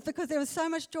faces because there was so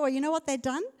much joy. You know what they'd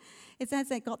done? It's as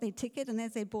they got their ticket and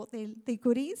as they bought their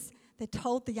goodies, they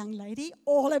told the young lady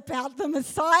all about the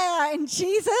Messiah and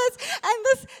Jesus.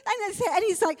 And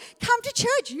he's like, come to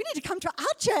church. You need to come to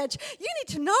our church. You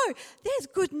need to know there's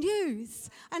good news.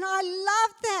 And I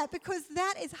love that, because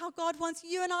that is how God wants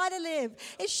you and I to live.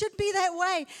 It should be that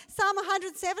way. Psalm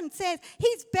 107 says,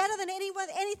 he's better than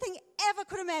anything ever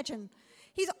could imagine.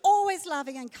 He's always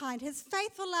loving and kind. His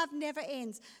faithful love never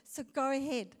ends. So go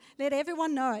ahead. Let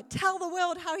everyone know it. Tell the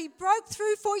world how he broke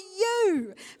through for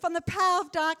you from the power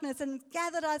of darkness and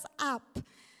gathered us up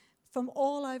from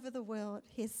all over the world.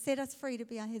 He has set us free to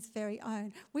be his very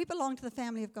own. We belong to the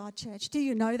family of God, church. Do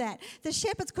you know that? The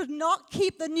shepherds could not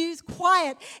keep the news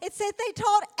quiet. It said they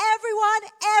told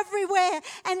everyone, everywhere,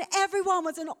 and everyone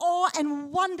was in awe and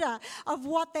wonder of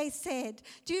what they said.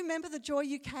 Do you remember the joy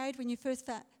you carried when you first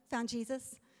found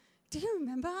Jesus? Do you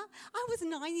remember? I was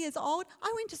 9 years old.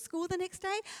 I went to school the next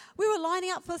day. We were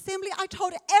lining up for assembly. I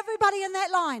told everybody in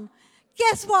that line,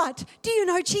 guess what? Do you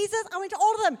know Jesus? I went to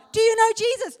all of them. Do you know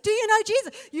Jesus? Do you know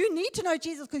Jesus? You need to know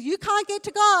Jesus because you can't get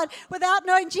to God without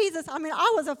knowing Jesus. I mean,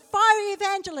 I was a fiery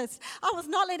evangelist. I was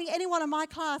not letting anyone in my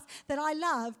class that I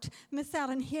loved miss out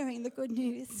on hearing the good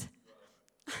news.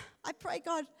 I pray,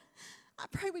 God, I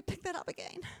pray we pick that up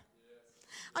again.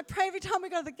 I pray every time we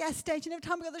go to the gas station, every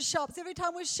time we go to the shops, every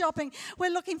time we're shopping,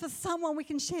 we're looking for someone we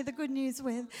can share the good news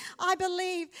with. I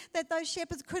believe that those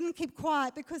shepherds couldn't keep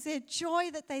quiet because their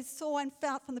joy that they saw and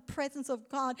felt from the presence of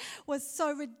God was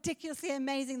so ridiculously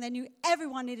amazing. They knew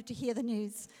everyone needed to hear the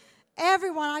news.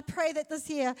 Everyone, I pray that this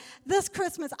year, this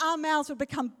Christmas, our mouths will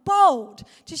become bold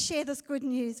to share this good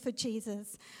news for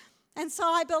Jesus. And so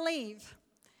I believe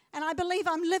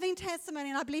I'm living testimony,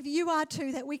 and I believe you are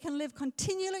too, that we can live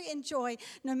continually in joy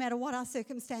no matter what our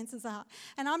circumstances are.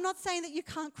 And I'm not saying that you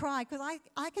can't cry, because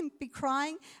I can be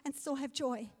crying and still have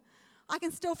joy. I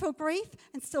can still feel grief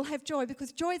and still have joy,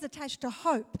 because joy is attached to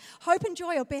hope. Hope and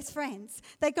joy are best friends.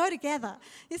 They go together.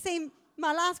 You see,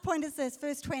 my last point is this,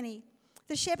 verse 20.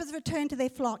 The shepherds returned to their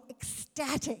flock,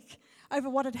 ecstatic over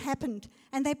what had happened.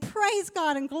 And they praised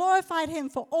God and glorified him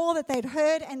for all that they'd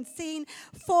heard and seen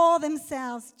for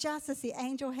themselves, just as the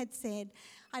angel had said.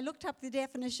 I looked up the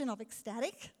definition of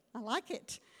ecstatic. I like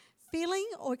it. Feeling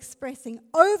or expressing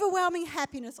overwhelming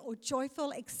happiness or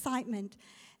joyful excitement.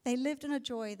 They lived in a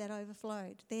joy that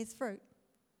overflowed. There's fruit.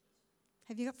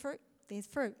 Have you got fruit? There's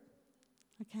fruit.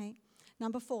 Okay.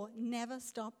 Number 4, never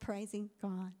stop praising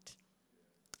God.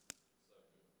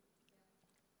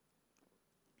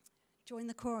 Join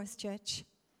the chorus, church.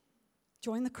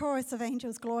 Join the chorus of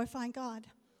angels glorifying God.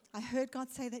 I heard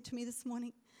God say that to me this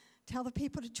morning. Tell the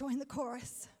people to join the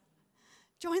chorus.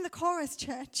 Join the chorus,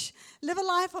 church. Live a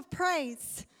life of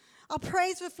praise. Our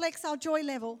praise reflects our joy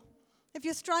level. If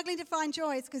you're struggling to find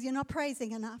joy, it's because you're not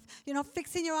praising enough. You're not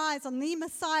fixing your eyes on the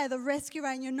Messiah, the rescuer,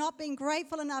 and you're not being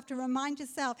grateful enough to remind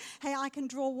yourself, hey, I can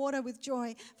draw water with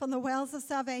joy from the wells of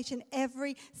salvation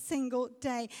every single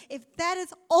day. If that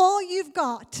is all you've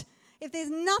got, if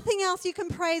there's nothing else you can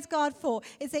praise God for,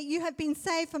 is that you have been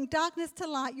saved from darkness to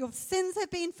light, your sins have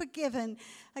been forgiven,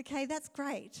 okay, that's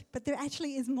great. But there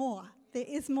actually is more. There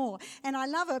is more. And I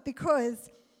love it because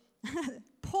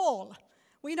Paul,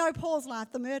 we know Paul's life,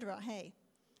 the murderer, hey.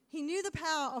 He knew the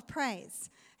power of praise.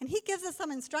 And he gives us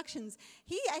some instructions.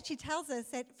 He actually tells us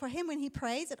that for him, when he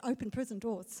prays, it opened prison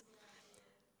doors.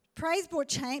 Praise broke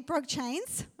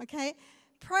chains, okay.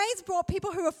 Praise brought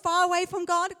people who were far away from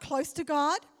God, close to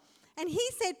God. And he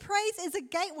said praise is a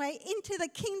gateway into the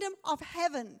kingdom of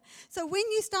heaven. So when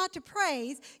you start to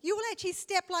praise, you will actually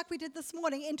step, like we did this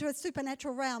morning, into a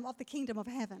supernatural realm of the kingdom of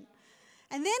heaven.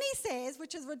 And then he says,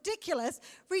 which is ridiculous,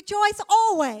 rejoice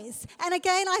always. And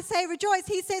again, I say rejoice.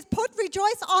 He says, put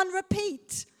rejoice on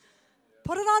repeat.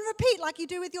 Put it on repeat like you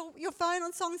do with your phone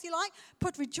on songs you like.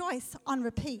 Put rejoice on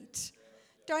repeat.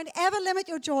 Don't ever limit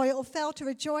your joy or fail to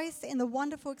rejoice in the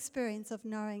wonderful experience of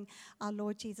knowing our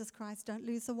Lord Jesus Christ. Don't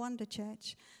lose the wonder,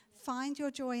 church. Find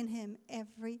your joy in him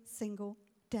every single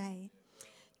day.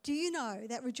 Do you know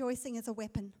that rejoicing is a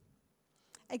weapon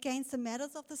against the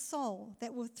matters of the soul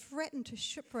that will threaten to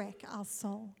shipwreck our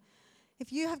soul?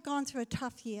 If you have gone through a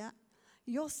tough year,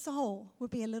 your soul will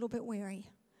be a little bit weary.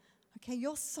 Okay,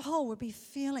 your soul will be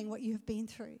feeling what you have been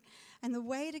through. And the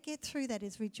way to get through that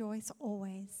is rejoice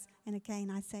always. And again,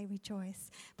 I say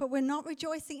rejoice. But we're not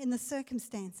rejoicing in the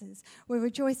circumstances. We're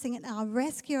rejoicing in our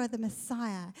rescuer, the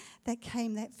Messiah, that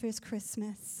came that first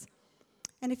Christmas.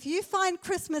 And if you find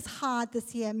Christmas hard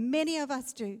this year, many of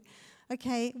us do,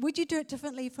 okay, would you do it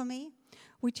differently for me?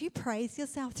 Would you praise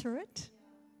yourself through it?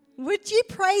 Would you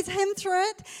praise him through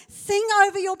it? Sing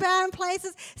over your barren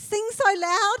places. Sing so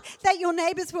loud that your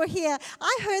neighbors will hear.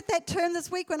 I heard that term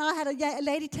this week when I had a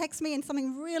lady text me and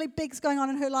something really big's going on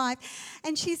in her life.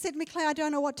 And she said, Claire, I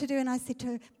don't know what to do. And I said to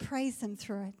her, praise him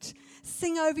through it.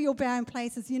 Sing over your barren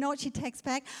places. You know what she texts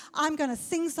back? I'm going to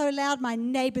sing so loud my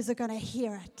neighbors are going to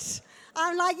hear it.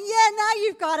 I'm like, yeah, now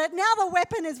you've got it. Now the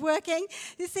weapon is working.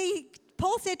 You see,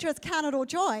 Paul said to us, count it all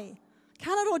joy.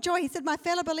 Count it all joy. He said, my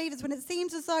fellow believers, when it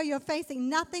seems as though you're facing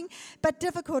nothing but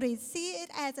difficulties, see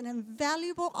it as an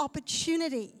invaluable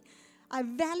opportunity. A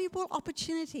valuable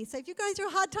opportunity. So if you're going through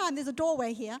a hard time, there's a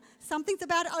doorway here. Something's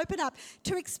about to open up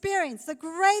to experience the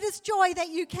greatest joy that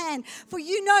you can. For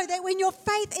you know that when your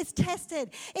faith is tested,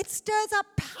 it stirs up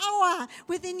power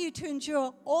within you to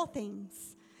endure all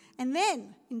things. And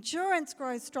then endurance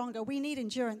grows stronger. We need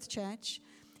endurance, church.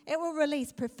 It will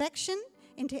release perfection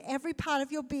into every part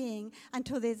of your being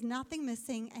until there's nothing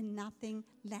missing and nothing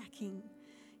lacking.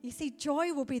 You see,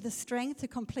 joy will be the strength to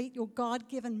complete your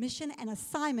God-given mission and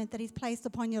assignment that He's placed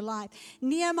upon your life.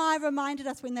 Nehemiah reminded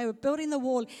us when they were building the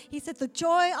wall, he said, the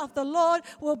joy of the Lord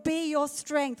will be your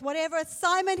strength. Whatever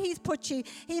assignment He's put you,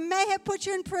 He may have put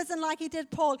you in prison like He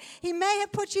did Paul. He may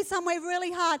have put you somewhere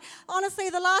really hard. Honestly,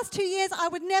 the last 2 years, I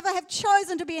would never have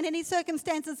chosen to be in any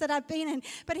circumstances that I've been in.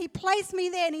 But He placed me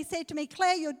there and He said to me,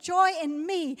 Claire, your joy in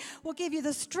me will give you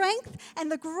the strength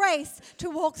and the grace to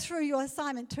walk through your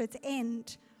assignment to its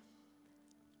end.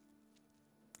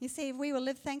 You see, if we will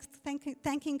live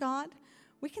thanking God,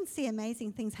 we can see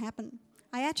amazing things happen.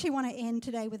 I actually want to end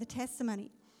today with a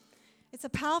testimony. It's a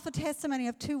powerful testimony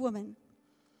of two women.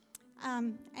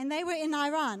 And they were in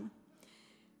Iran.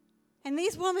 And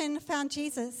these women found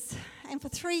Jesus. And for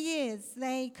 3 years,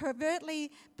 they covertly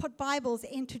put Bibles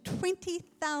into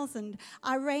 20,000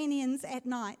 Iranians at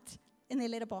night in their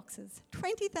letterboxes.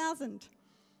 20,000.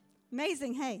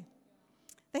 Amazing, hey?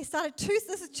 They started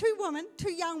this is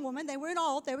two young women. They weren't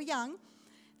old, they were young.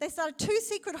 They started 2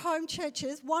 secret home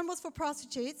churches. One was for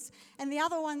prostitutes, and the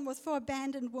other one was for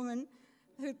abandoned women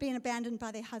who had been abandoned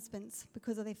by their husbands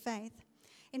because of their faith.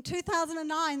 In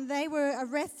 2009, they were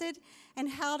arrested and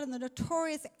held in the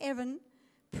notorious Evin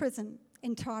prison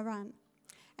in Tehran.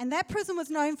 And that prison was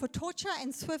known for torture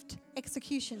and swift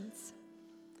executions.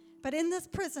 But in this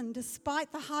prison,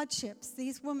 despite the hardships,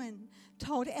 these women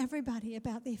told everybody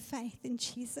about their faith in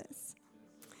Jesus.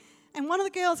 And one of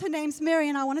the girls, her name's Mary,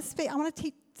 and I want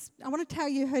to tell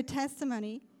you her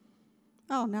testimony.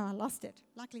 Oh no, I lost it.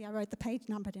 Luckily, I wrote the page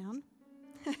number down.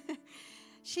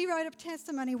 She wrote a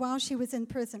testimony while she was in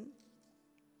prison.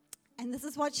 And this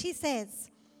is what she says.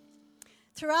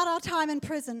 Throughout our time in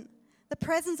prison, the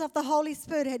presence of the Holy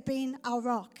Spirit had been our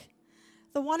rock.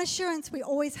 The one assurance we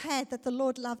always had that the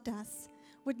Lord loved us,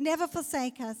 would never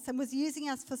forsake us, and was using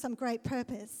us for some great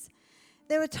purpose.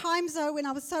 There were times, though, when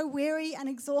I was so weary and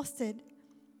exhausted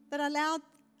that I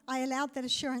allowed that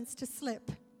assurance to slip.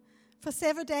 For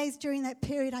several days during that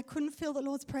period, I couldn't feel the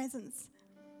Lord's presence.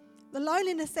 The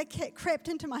loneliness that crept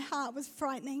into my heart was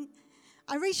frightening.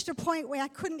 I reached a point where I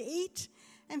couldn't eat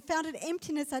and found an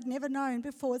emptiness I'd never known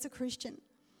before as a Christian.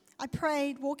 I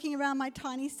prayed, walking around my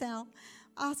tiny cell,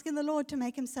 asking the Lord to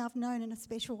make Himself known in a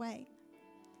special way.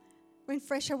 When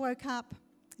Fresha woke up,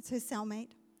 it's her cellmate,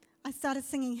 I started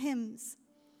singing hymns,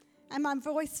 and my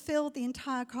voice filled the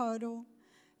entire corridor.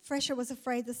 Fresha was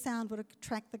afraid the sound would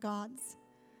attract the guards.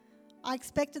 I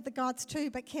expected the guards too,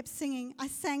 but kept singing. I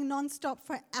sang non-stop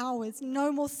for hours.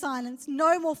 No more silence,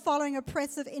 no more following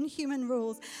oppressive, inhuman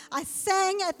rules. I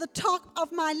sang at the top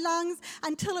of my lungs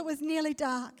until it was nearly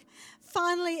dark.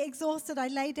 Finally, exhausted, I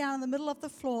lay down in the middle of the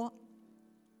floor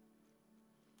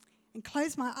and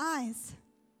closed my eyes.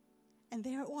 And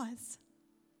there it was.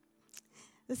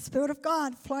 The Spirit of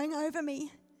God flowing over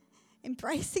me,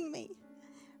 embracing me,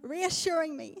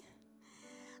 reassuring me.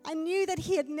 I knew that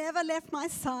He had never left my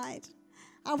side.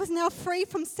 I was now free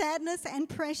from sadness and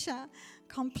pressure,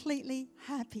 completely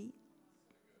happy.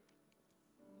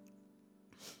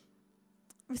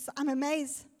 I'm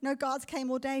amazed. No guards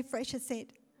came all day, Fresha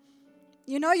said.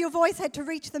 You know, your voice had to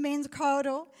reach the men's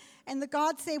corridor, and the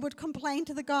guard said would complain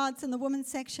to the guards in the women's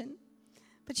section.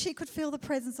 But she could feel the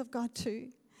presence of God too.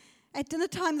 At dinner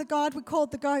time, the guard we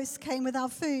called the ghost came with our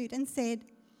food and said,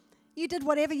 you did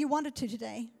whatever you wanted to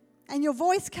today, and your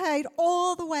voice carried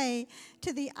all the way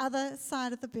to the other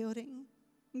side of the building.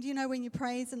 And do you know, when you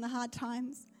praise in the hard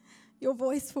times, your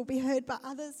voice will be heard by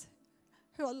others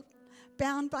who are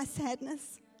bound by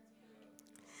sadness.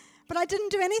 But I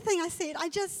didn't do anything, I said. I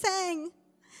just sang.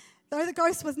 Though the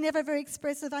ghost was never very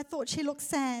expressive, I thought she looked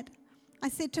sad. I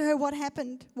said to her, what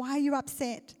happened? Why are you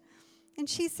upset? And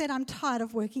she said, I'm tired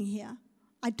of working here.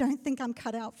 I don't think I'm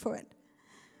cut out for it.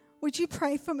 Would you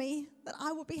pray for me that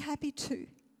I will be happy too?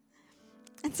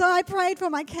 And so I prayed for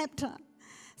my captor,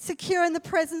 secure in the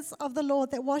presence of the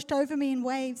Lord that washed over me in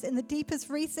waves in the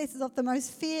deepest recesses of the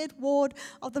most feared ward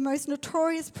of the most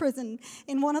notorious prison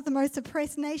in one of the most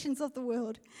oppressed nations of the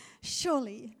world.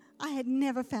 Surely I had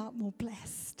never felt more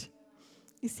blessed.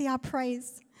 You see, our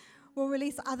praise will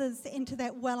release others into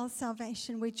that well of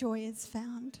salvation where joy is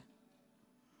found.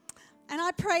 And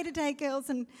I pray today, girls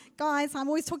and guys, I'm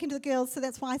always talking to the girls, so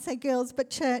that's why I say girls, but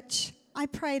church, I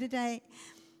pray today.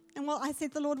 And I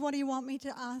said, the Lord, what do you want me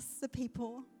to ask the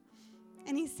people?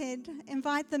 And He said,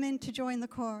 invite them in to join the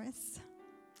chorus.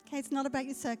 Okay, it's not about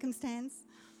your circumstance.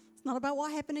 It's not about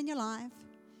what happened in your life.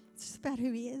 It's just about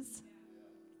who He is.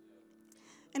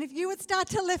 And if you would start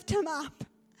to lift Him up.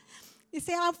 You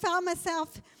see, I found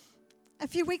myself a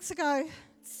few weeks ago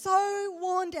so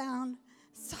worn down,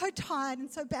 so tired and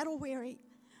so battle weary.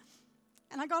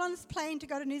 And I got on this plane to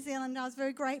go to New Zealand, and I was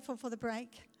very grateful for the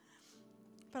break.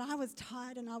 But I was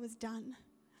tired and I was done.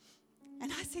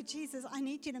 And I said, Jesus, I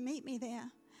need you to meet me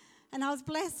there. And I was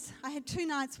blessed. I had 2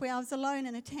 nights where I was alone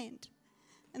in a tent.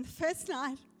 And the first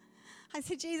night, I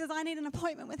said, Jesus, I need an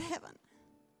appointment with heaven.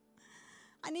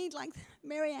 I need, like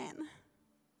Marianne,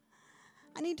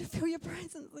 I need to feel your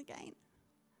presence again.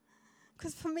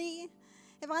 Because for me,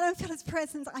 if I don't feel his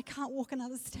presence, I can't walk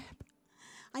another step.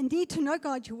 I need to know,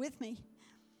 God, you're with me.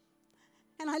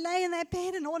 And I lay in that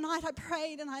bed, and all night I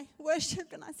prayed and I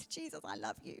worshipped, and I said, Jesus, I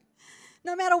love you.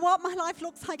 No matter what my life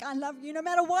looks like, I love you. No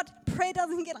matter what prayer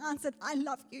doesn't get answered, I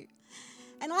love you.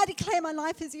 And I declare my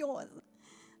life is yours.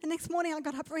 The next morning, I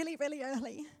got up really, really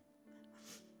early.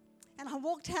 And I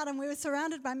walked out, and we were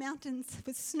surrounded by mountains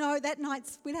with snow. That night,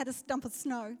 we'd had a dump of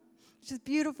snow, which is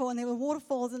beautiful, and there were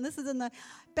waterfalls. And this is in the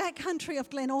back country of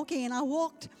Glenorchy. And I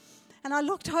walked, and I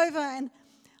looked over, and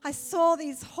I saw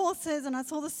these horses, and I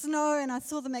saw the snow, and I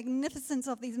saw the magnificence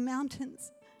of these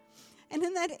mountains. And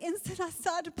in that instant, I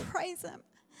started to praise him.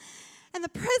 And the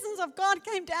presence of God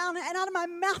came down, and out of my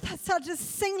mouth, I started to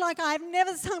sing like I've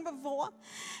never sung before.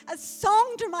 A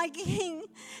song to my King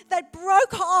that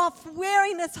broke off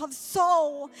weariness of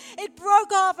soul. It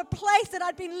broke off a place that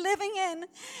I'd been living in.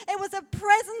 It was a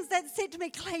presence that said to me,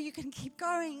 Clay, you can keep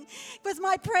going. Because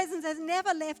my presence has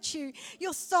never left you.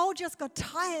 Your soul just got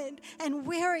tired and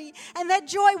weary. And that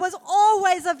joy was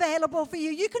always available for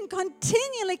you. You can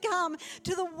continually come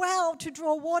to the well to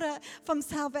draw water from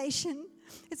salvation.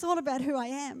 It's all about who I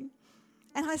am.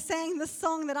 And I sang this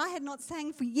song that I had not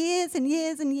sang for years and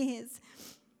years and years.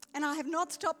 And I have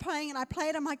not stopped playing, and I play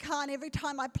it in my car, and every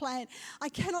time I play it, I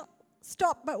cannot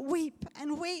stop but weep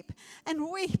and weep and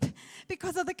weep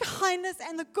because of the kindness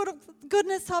and the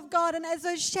goodness of God. And as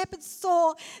those shepherds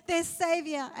saw their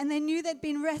Savior and they knew they'd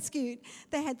been rescued,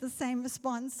 they had the same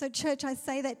response. So church, I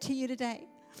say that to you today.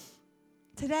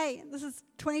 Today, this is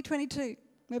 2022.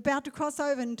 We're about to cross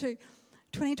over into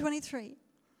 2023.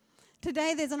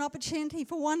 Today there's an opportunity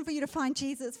for you to find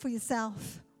Jesus for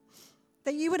yourself.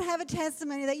 That you would have a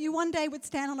testimony, that you one day would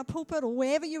stand on a pulpit or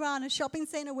wherever you are, in a shopping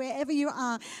center, wherever you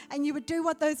are, and you would do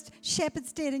what those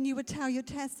shepherds did, and you would tell your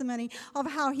testimony of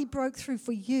how he broke through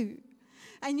for you.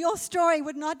 And your story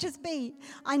would not just be,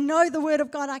 I know the word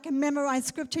of God, I can memorize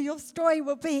scripture. Your story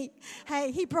will be,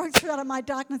 hey, he broke through out of my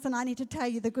darkness, and I need to tell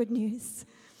you the good news.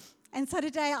 And so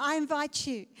today I invite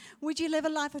you, would you live a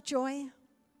life of joy?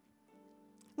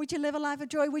 Would you live a life of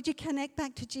joy? Would you connect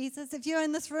back to Jesus? If you're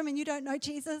in this room and you don't know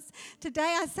Jesus,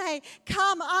 today I say,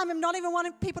 come. I'm not even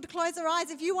wanting people to close their eyes.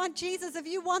 If you want Jesus, if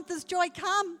you want this joy,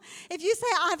 come. If you say,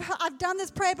 I've done this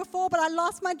prayer before, but I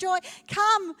lost my joy,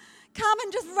 come. Come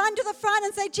and just run to the front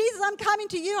and say, Jesus, I'm coming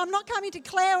to you. I'm not coming to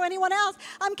Claire or anyone else.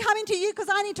 I'm coming to you because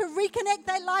I need to reconnect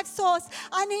that life source.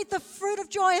 I need the fruit of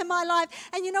joy in my life.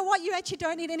 And you know what? You actually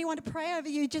don't need anyone to pray over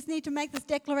you. You just need to make this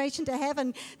declaration to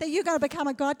heaven that you're going to become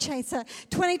a God chaser.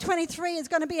 2023 is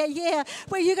going to be a year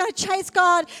where you're going to chase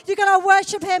God. You're going to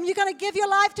worship him. You're going to give your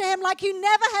life to him like you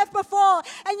never have before.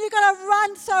 And you're going to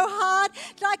run so hard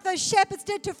like those shepherds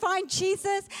did to find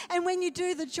Jesus. And when you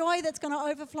do, the joy that's going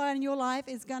to overflow in your life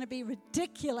is going to be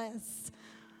ridiculous.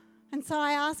 And so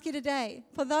I ask you today,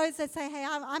 for those that say, hey,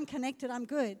 I'm connected, I'm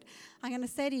good, I'm going to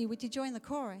say to you, would you join the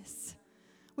chorus?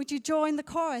 Would you join the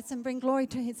chorus and bring glory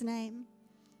to his name?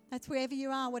 That's wherever you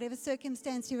are, whatever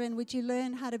circumstance you're in, would you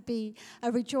learn how to be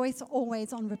a rejoice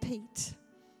always on repeat?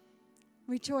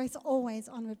 Rejoice always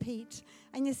on repeat.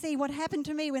 And you see, what happened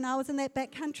to me when I was in that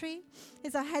back country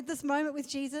is I had this moment with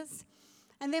Jesus.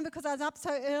 And then because I was up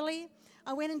so early,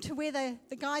 I went into where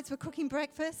the guides were cooking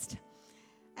breakfast,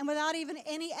 and without even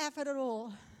any effort at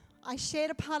all, I shared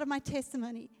a part of my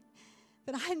testimony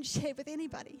that I hadn't shared with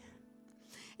anybody.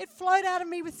 It flowed out of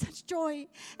me with such joy.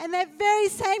 And that very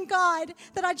same guide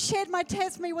that I'd shared my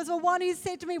testimony was the one who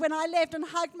said to me when I left and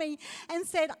hugged me and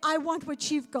said, I want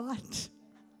what you've got.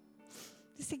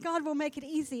 You see, God will make it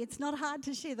easy. It's not hard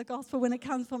to share the gospel when it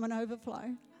comes from an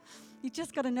overflow. You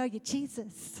just got to know your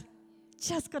Jesus.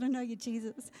 Just got to know your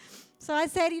Jesus. So I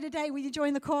say to you today, will you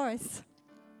join the chorus?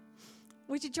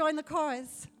 Would you join the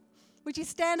chorus? Would you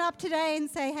stand up today and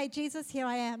say, hey, Jesus, here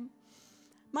I am.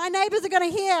 My neighbors are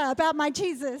going to hear about my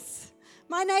Jesus.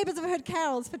 My neighbors have heard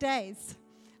carols for days.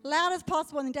 Loud as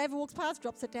possible. And then David walks past,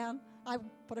 drops it down. I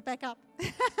put it back up.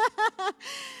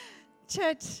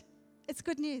 Church, it's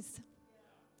good news.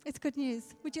 It's good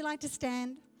news. Would you like to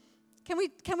stand? Can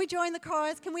we join the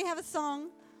chorus? Can we have a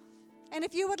song? And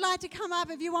if you would like to come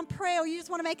up, if you want prayer or you just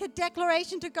want to make a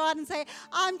declaration to God and say,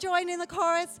 I'm joining the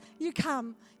chorus, you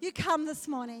come. You come this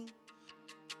morning.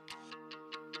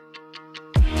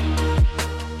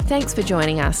 Thanks for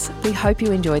joining us. We hope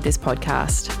you enjoyed this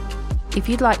podcast. If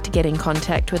you'd like to get in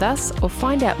contact with us or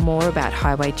find out more about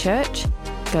Highway Church,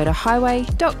 go to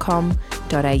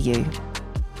highway.com.au.